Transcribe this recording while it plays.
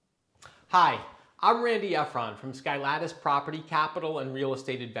Hi, I'm Randy Efron from Skylattice Property Capital and Real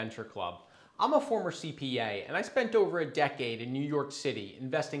Estate Adventure Club. I'm a former CPA and I spent over a decade in New York City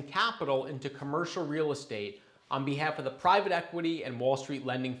investing capital into commercial real estate on behalf of the private equity and Wall Street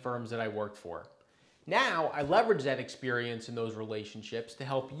lending firms that I worked for. Now, I leverage that experience in those relationships to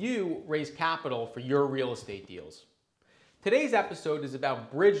help you raise capital for your real estate deals. Today's episode is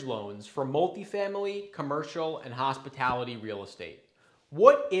about bridge loans for multifamily, commercial, and hospitality real estate.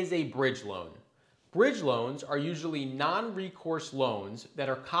 What is a bridge loan? Bridge loans are usually non-recourse loans that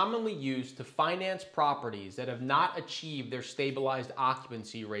are commonly used to finance properties that have not achieved their stabilized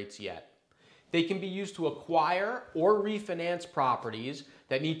occupancy rates yet. They can be used to acquire or refinance properties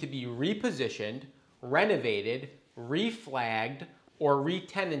that need to be repositioned, renovated, reflagged, or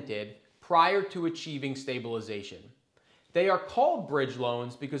re-tenanted prior to achieving stabilization. They are called bridge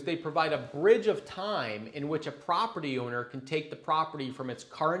loans because they provide a bridge of time in which a property owner can take the property from its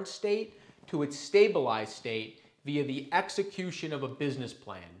current state to its stabilized state via the execution of a business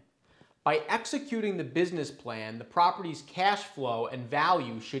plan. By executing the business plan, the property's cash flow and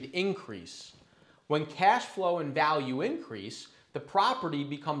value should increase. When cash flow and value increase, the property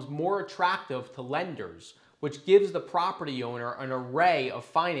becomes more attractive to lenders, which gives the property owner an array of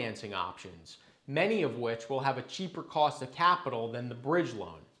financing options, many of which will have a cheaper cost of capital than the bridge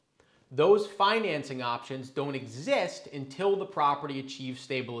loan. Those financing options don't exist until the property achieves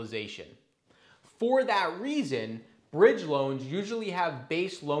stabilization. For that reason, bridge loans usually have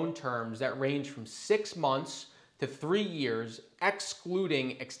base loan terms that range from 6 months to 3 years,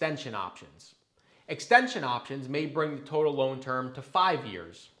 excluding extension options. Extension options may bring the total loan term to 5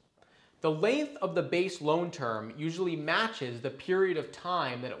 years. The length of the base loan term usually matches the period of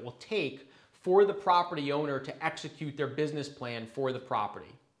time that it will take for the property owner to execute their business plan for the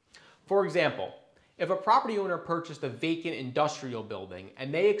property. For example, if a property owner purchased a vacant industrial building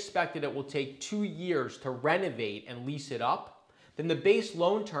and they expected it will take 2 years to renovate and lease it up, then the base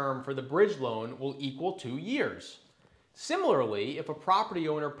loan term for the bridge loan will equal 2 years. Similarly, if a property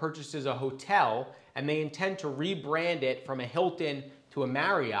owner purchases a hotel and they intend to rebrand it from a Hilton to a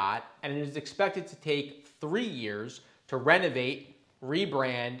Marriott, and it is expected to take 3 years to renovate,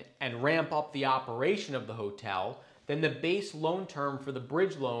 rebrand, and ramp up the operation of the hotel, then the base loan term for the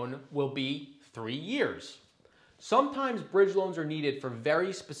bridge loan will be 3 years. Sometimes bridge loans are needed for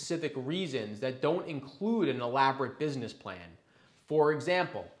very specific reasons that don't include an elaborate business plan. For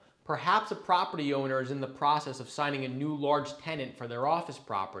example, perhaps a property owner is in the process of signing a new large tenant for their office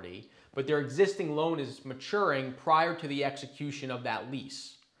property, but their existing loan is maturing prior to the execution of that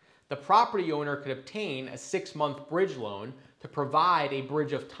lease. The property owner could obtain a 6-month bridge loan to provide a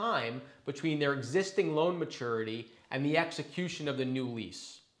bridge of time between their existing loan maturity and the execution of the new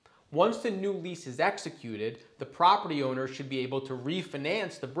lease. Once the new lease is executed, the property owner should be able to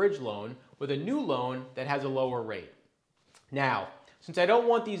refinance the bridge loan with a new loan that has a lower rate. Now, since I don't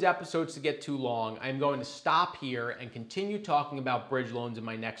want these episodes to get too long, I'm going to stop here and continue talking about bridge loans in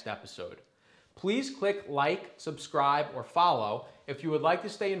my next episode. Please click like, subscribe, or follow if you would like to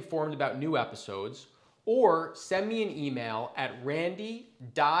stay informed about new episodes, or send me an email at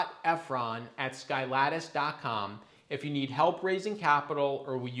randy.efron@skylattice.com if you need help raising capital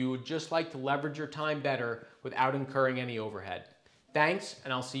or you would just like to leverage your time better without incurring any overhead. Thanks,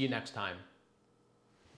 and I'll see you next time.